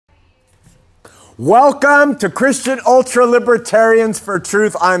Welcome to Christian Ultra Libertarians for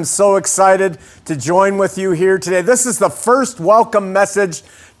Truth. I'm so excited to join with you here today. This is the first welcome message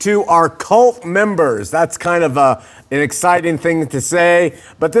to our cult members. That's kind of an exciting thing to say,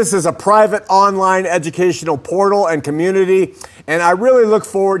 but this is a private online educational portal and community, and I really look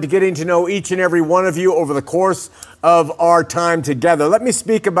forward to getting to know each and every one of you over the course of our time together. Let me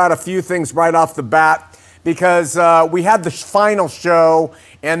speak about a few things right off the bat, because we had the final show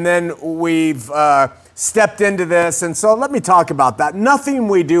and then we've stepped into this. And so let me talk about that. Nothing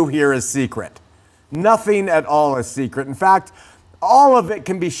we do here is secret. Nothing at all is secret. In fact, all of it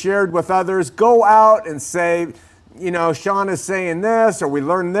can be shared with others. Go out and say, you know, Sean is saying this, or we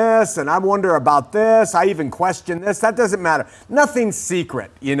learned this, and I wonder about this. I even question this. That doesn't matter. Nothing's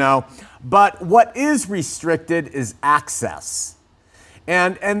secret, you know. But what is restricted is access.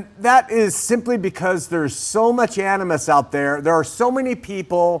 And that is simply because there's so much animus out there. There are so many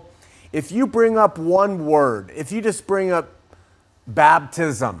people. If you bring up one word, if you just bring up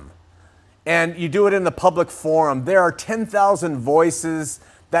baptism and you do it in the public forum, there are 10,000 voices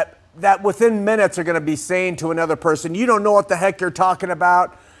that within minutes are going to be saying to another person, you don't know what the heck you're talking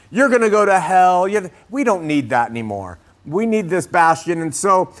about. You're going to go to hell. We don't need that anymore. We need this bastion. And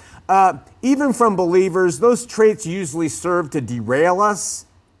so even from believers, those traits usually serve to derail us.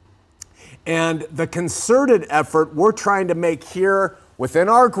 And the concerted effort we're trying to make here within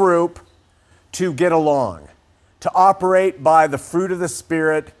our group to get along, to operate by the fruit of the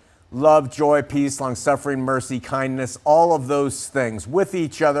Spirit, love, joy, peace, long-suffering, mercy, kindness, all of those things with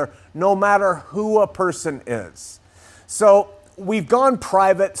each other, no matter who a person is. So we've gone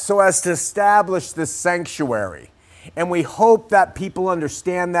private so as to establish this sanctuary. And we hope that people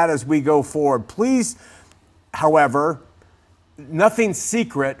understand that as we go forward. Please, however, nothing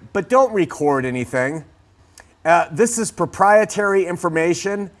secret, but don't record anything. This is proprietary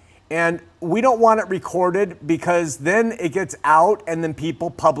information, and we don't want it recorded because then it gets out and then people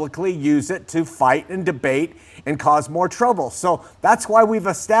publicly use it to fight and debate and cause more trouble. So that's why we've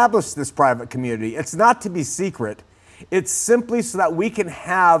established this private community. It's not to be secret. It's simply so that we can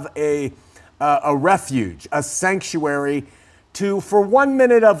have a refuge, a sanctuary to, for 1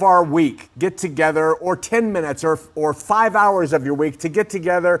 minute of our week, get together, or 10 minutes or 5 hours of your week to get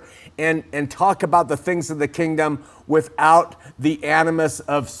together and talk about the things of the kingdom without the animus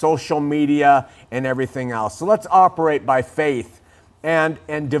of social media and everything else. So let's operate by faith and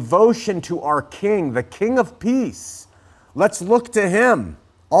devotion to our King, the King of Peace. Let's look to Him,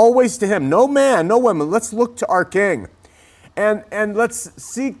 always to Him. No man, no woman. Let's look to our King. And let's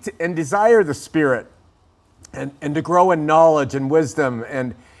seek and desire the Spirit and to grow in knowledge and wisdom.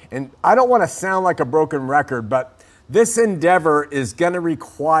 And I don't want to sound like a broken record, but this endeavor is going to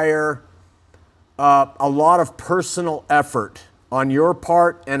require a lot of personal effort on your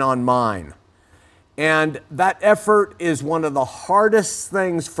part and on mine. And that effort is one of the hardest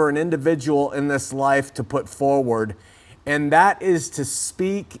things for an individual in this life to put forward, and that is to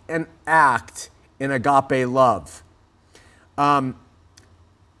speak and act in agape love.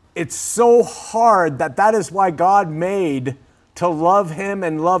 It's so hard that is why God made to love Him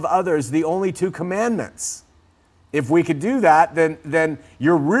and love others the only two commandments. If we could do that, then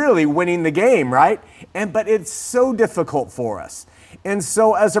you're really winning the game, right? But it's so difficult for us. And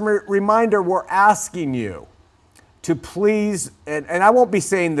so as a reminder, we're asking you to please, and I won't be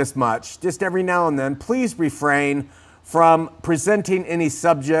saying this much, just every now and then, please refrain from presenting any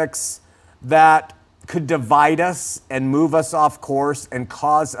subjects that could divide us and move us off course and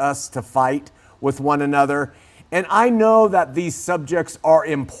cause us to fight with one another. And I know that these subjects are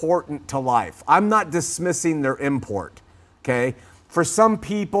important to life. I'm not dismissing their import, okay? For some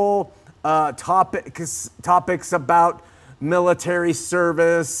people, topics about military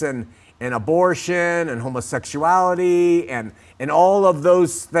service and abortion and homosexuality and all of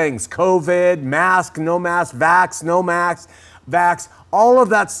those things, COVID, mask, no mask, vax, no mask, vax, all of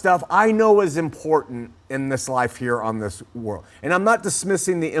that stuff I know is important in this life here on this world. And I'm not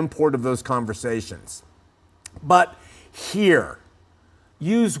dismissing the import of those conversations. But here,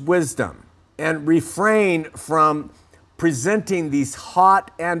 use wisdom and refrain from presenting these hot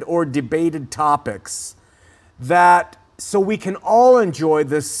and or debated topics so we can all enjoy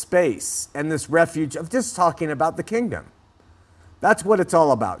this space and this refuge of just talking about the kingdom. That's what it's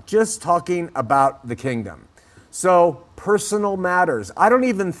all about, just talking about the kingdom. So personal matters. I don't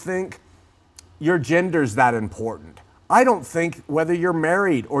even think your gender's that important. I don't think whether you're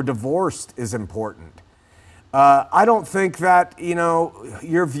married or divorced is important. I don't think that,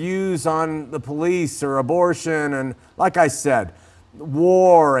 your views on the police or abortion and, like I said,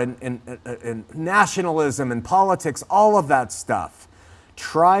 war and nationalism and politics, all of that stuff.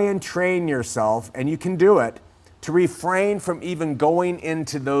 try and train yourself, and you can do it, to refrain from even going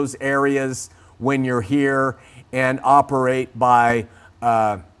into those areas when you're here and operate by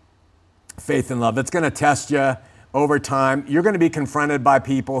faith and love. It's going to test you over time. You're going to be confronted by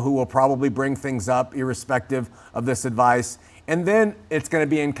people who will probably bring things up irrespective of this advice. And then it's going to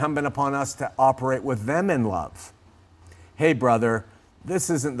be incumbent upon us to operate with them in love. Hey, brother,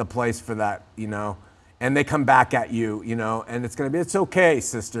 this isn't the place for that, and they come back at you, and it's going to be, it's okay,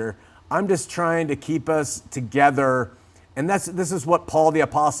 sister. I'm just trying to keep us together. And this is what Paul the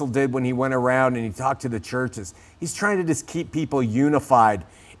Apostle did when he went around and he talked to the churches. He's trying to just keep people unified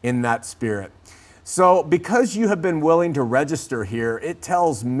in that spirit. So because you have been willing to register here, it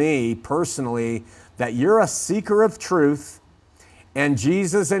tells me personally that you're a seeker of truth and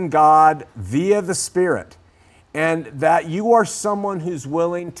Jesus and God via the Spirit, and that you are someone who's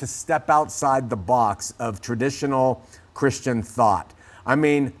willing to step outside the box of traditional Christian thought. I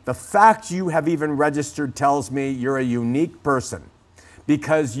mean, the fact you have even registered tells me you're a unique person,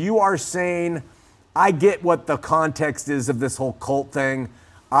 because you are saying, I get what the context is of this whole cult thing.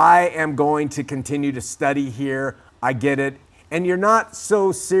 I am going to continue to study here. I get it. And you're not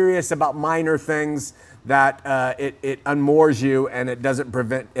so serious about minor things that it unmoors you and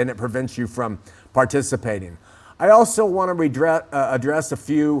it prevents you from participating. I also want to address a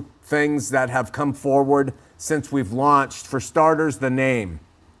few things that have come forward since we've launched. For starters, the name.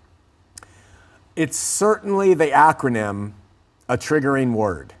 It's certainly the acronym, a triggering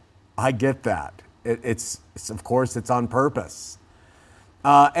word. I get that. It's of course, it's on purpose.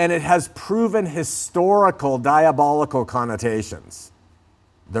 And it has proven historical, diabolical connotations.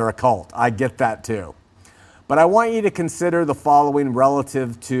 They're a cult. I get that too. But I want you to consider the following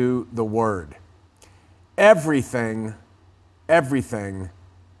relative to the word. Everything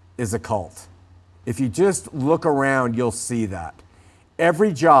is a cult. If you just look around, you'll see that.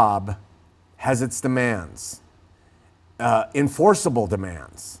 Every job has its demands, enforceable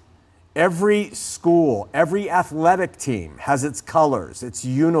demands. Every school, every athletic team has its colors, its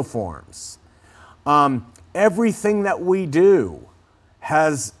uniforms. Everything that we do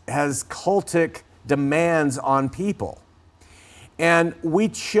has cultic demands on people. And we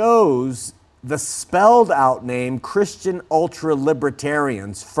chose the spelled out name Christian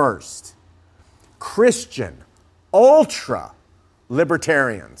ultra-libertarians first. Christian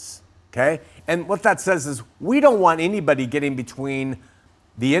ultra-libertarians, okay? And what that says is we don't want anybody getting between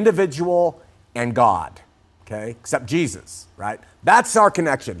the individual and God, okay? Except Jesus, right? That's our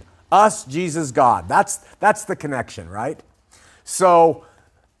connection. Us, Jesus, God. That's the connection, right? So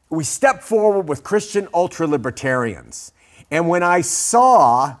we step forward with Christian ultra-libertarians. And when I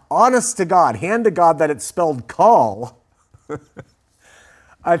saw, honest to God, hand to God, that it's spelled call,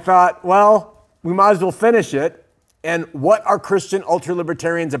 I thought, well, we might as well finish it. And what are Christian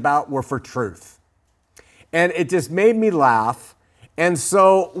ultra-libertarians about? We're for truth. And it just made me laugh. And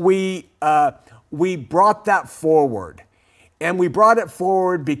so we brought that forward. And we brought it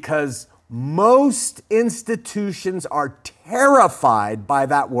forward because most institutions are terrified by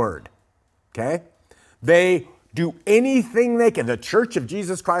that word, okay? They do anything they can. The Church of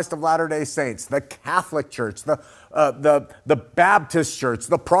Jesus Christ of Latter-day Saints, the Catholic Church, the Baptist Church,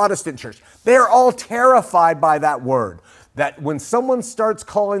 the Protestant Church, they're all terrified by that word. That when someone starts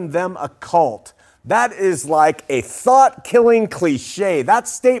calling them a cult, that is like a thought-killing cliche. That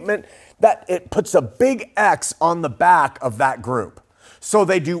statement, that it puts a big X on the back of that group. So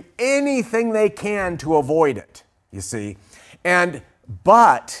they do anything they can to avoid it, you see.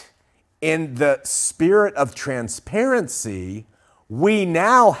 But in the spirit of transparency, we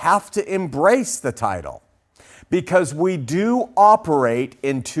now have to embrace the title, because we do operate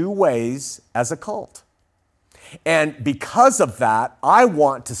in two ways as a cult. And because of that, I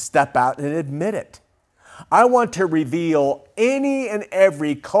want to step out and admit it. I want to reveal any and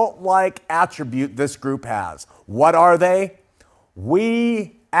every cult-like attribute this group has. What are they?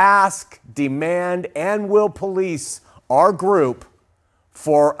 We ask, demand, and will police our group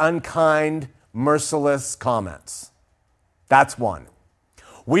for unkind, merciless comments. That's one.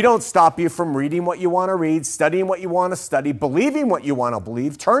 We don't stop you from reading what you want to read, studying what you want to study, believing what you want to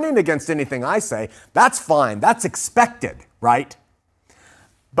believe, turning against anything I say. That's fine. That's expected, right?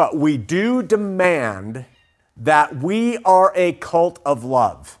 But we do demand that we are a cult of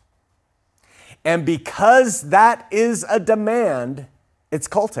love. And because that is a demand, it's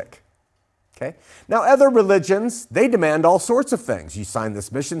cultic. Okay? Now, other religions, they demand all sorts of things. You sign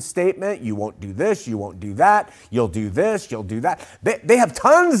this mission statement, you won't do this, you won't do that, you'll do this, you'll do that. They have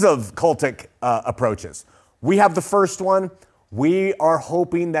tons of cultic approaches. We have the first one. We are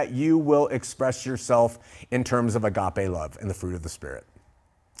hoping that you will express yourself in terms of agape love and the fruit of the Spirit.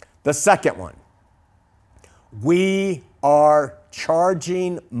 The second one, we are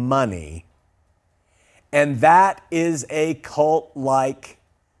charging money, and that is a cult-like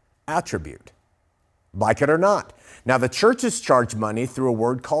attribute, like it or not. Now, the churches charge money through a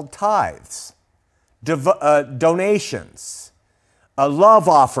word called tithes, donations, love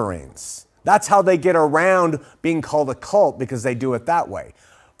offerings. That's how they get around being called a cult, because they do it that way.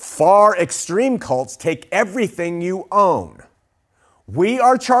 Far extreme cults take everything you own. We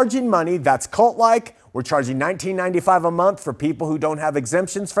are charging money that's cult-like. We're charging $19.95 a month for people who don't have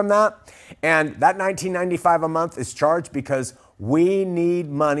exemptions from that. And that $19.95 a month is charged because we need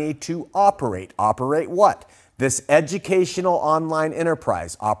money to operate. Operate what? This educational online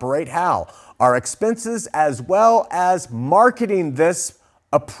enterprise. Operate how? Our expenses, as well as marketing this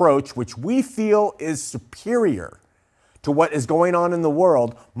approach, which we feel is superior to what is going on in the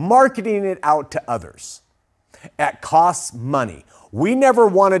world, marketing it out to others. It costs money. We never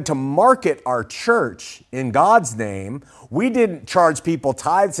wanted to market our church in God's name. We didn't charge people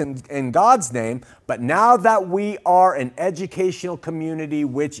tithes in God's name, but now that we are an educational community,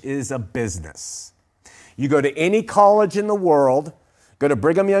 which is a business. You go to any college in the world, go to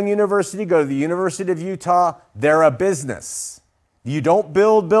Brigham Young University, go to the University of Utah, they're a business. You don't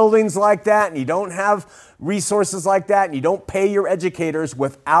build buildings like that, and you don't have resources like that, and you don't pay your educators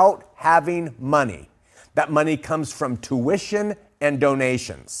without having money. That money comes from tuition and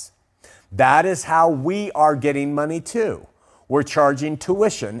donations. That is how we are getting money too. We're charging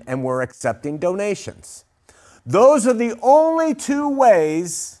tuition and we're accepting donations. Those are the only two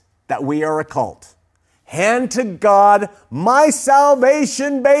ways that we are a cult. Hand to God my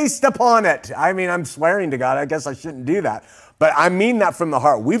salvation based upon it. I mean, I'm swearing to God. I guess I shouldn't do that. But I mean that from the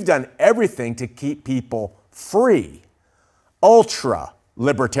heart. We've done everything to keep people free. Ultra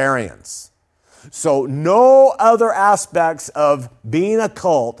libertarians. So no other aspects of being a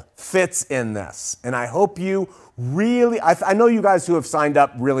cult fits in this. And I hope you really, I know you guys who have signed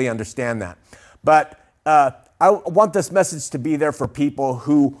up really understand that. But I want this message to be there for people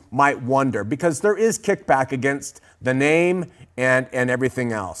who might wonder, because there is kickback against the name and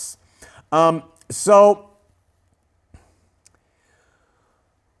everything else.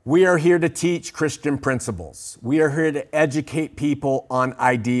 We are here to teach Christian principles. We are here to educate people on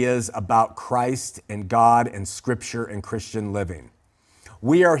ideas about Christ and God and Scripture and Christian living.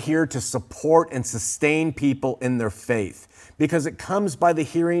 We are here to support and sustain people in their faith, because it comes by the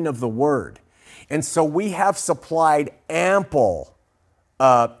hearing of the Word. And so we have supplied ample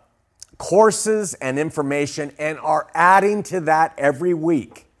courses and information, and are adding to that every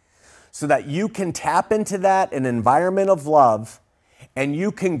week, so that you can tap into that, an environment of love, and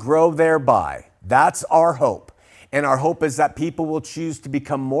you can grow thereby. That's our hope. And our hope is that people will choose to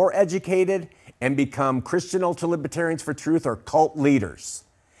become more educated and become Christian ultra-libertarians for truth, or cult leaders.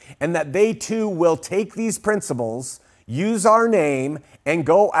 And that they too will take these principles, use our name, and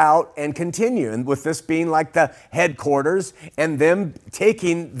go out and continue. And with this being like the headquarters, and them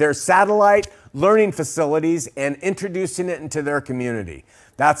taking their satellite learning facilities and introducing it into their community.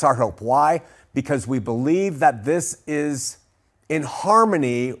 That's our hope. Why? Because we believe that this is in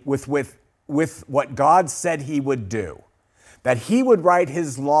harmony with what God said He would do. That He would write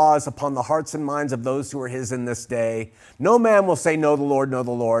His laws upon the hearts and minds of those who are His in this day. No man will say, know the Lord, know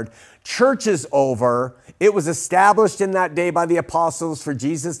the Lord. Church is over. It was established in that day by the apostles for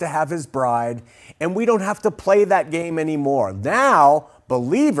Jesus to have His bride, and we don't have to play that game anymore. Now,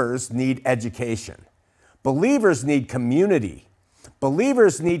 believers need education. Believers need community.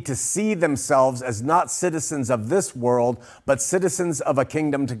 Believers need to see themselves as not citizens of this world, but citizens of a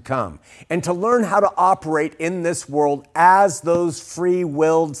kingdom to come, and to learn how to operate in this world as those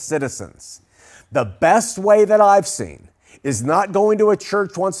free-willed citizens. The best way that I've seen is not going to a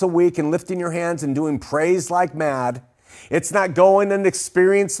church once a week and lifting your hands and doing praise like mad. It's not going and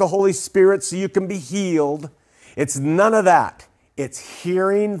experience the Holy Spirit so you can be healed. It's none of that. It's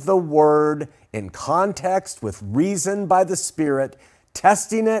hearing the Word in context with reason by the Spirit,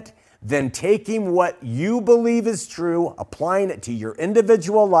 testing it, then taking what you believe is true, applying it to your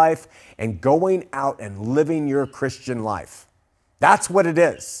individual life, and going out and living your Christian life. That's what it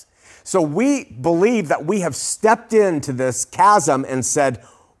is. So we believe that we have stepped into this chasm and said,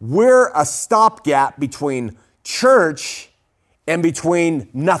 we're a stopgap between church and between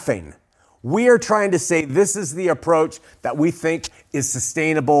nothing. We are trying to say this is the approach that we think is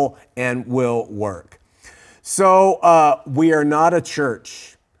sustainable and will work. So we are not a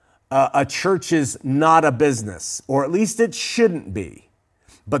church. A church is not a business, or at least it shouldn't be,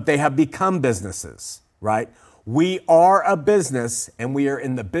 but they have become businesses, right? We are a business, and we are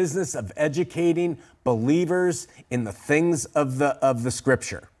in the business of educating believers in the things of the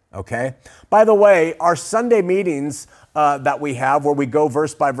Scripture. okay? By the way, our Sunday meetings that we have where we go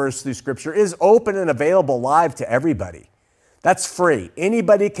verse by verse through Scripture is open and available live to everybody. That's free.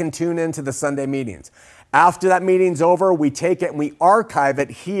 Anybody can tune into the Sunday meetings. After that meeting's over, we take it and we archive it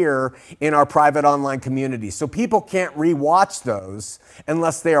here in our private online community. So people can't rewatch those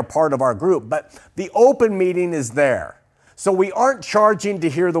unless they are part of our group. But the open meeting is there. So we aren't charging to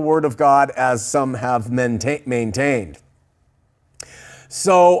hear the Word of God as some have maintained.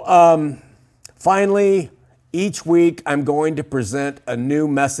 So finally, each week I'm going to present a new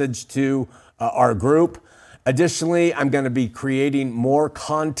message to our group. Additionally, I'm going to be creating more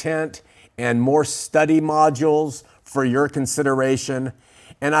content and more study modules for your consideration.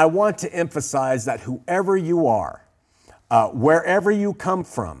 And I want to emphasize that whoever you are, wherever you come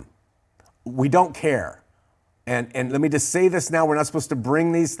from, we don't care. And let me just say this now, we're not supposed to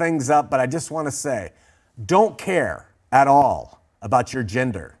bring these things up, but I just want to say, don't care at all about your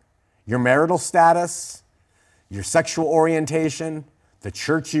gender, your marital status, your sexual orientation, the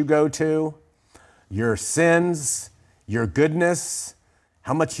church you go to, your sins, your goodness,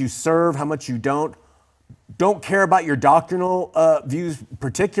 how much you serve, how much you don't. Don't care about your doctrinal views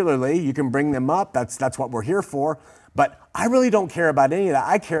particularly. You can bring them up. That's what we're here for. But I really don't care about any of that.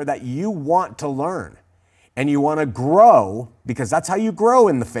 I care that you want to learn and you want to grow, because that's how you grow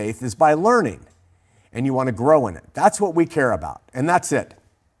in the faith, is by learning. And you want to grow in it. That's what we care about. And that's it.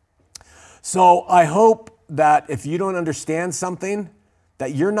 So I hope that if you don't understand something,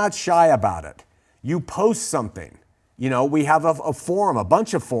 that you're not shy about it. You post something. You know, we have a forum, a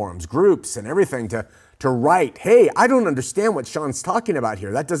bunch of forums, groups and everything to write, hey, I don't understand what Sean's talking about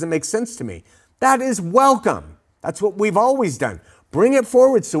here. That doesn't make sense to me. That is welcome. That's what we've always done. Bring it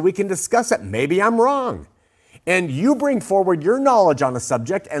forward so we can discuss it. Maybe I'm wrong. And you bring forward your knowledge on a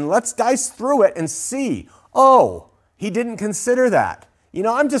subject and let's dice through it and see, oh, he didn't consider that. You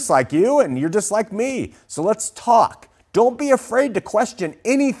know, I'm just like you and you're just like me. So let's talk. Don't be afraid to question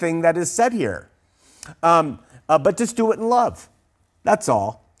anything that is said here. But just do it in love. That's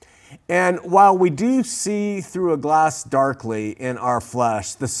all. And while we do see through a glass darkly in our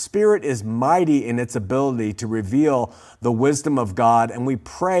flesh, the Spirit is mighty in its ability to reveal the wisdom of God, and we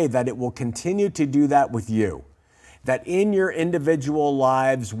pray that it will continue to do that with you. That in your individual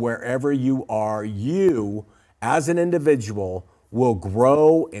lives, wherever you are, you, as an individual, will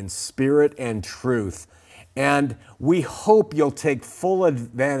grow in spirit and truth. And we hope you'll take full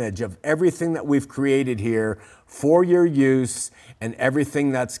advantage of everything that we've created here for your use and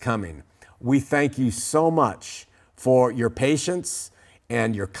everything that's coming. We thank you so much for your patience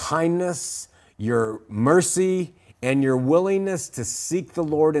and your kindness, your mercy, and your willingness to seek the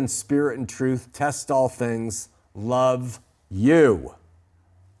Lord in spirit and truth, test all things, love you.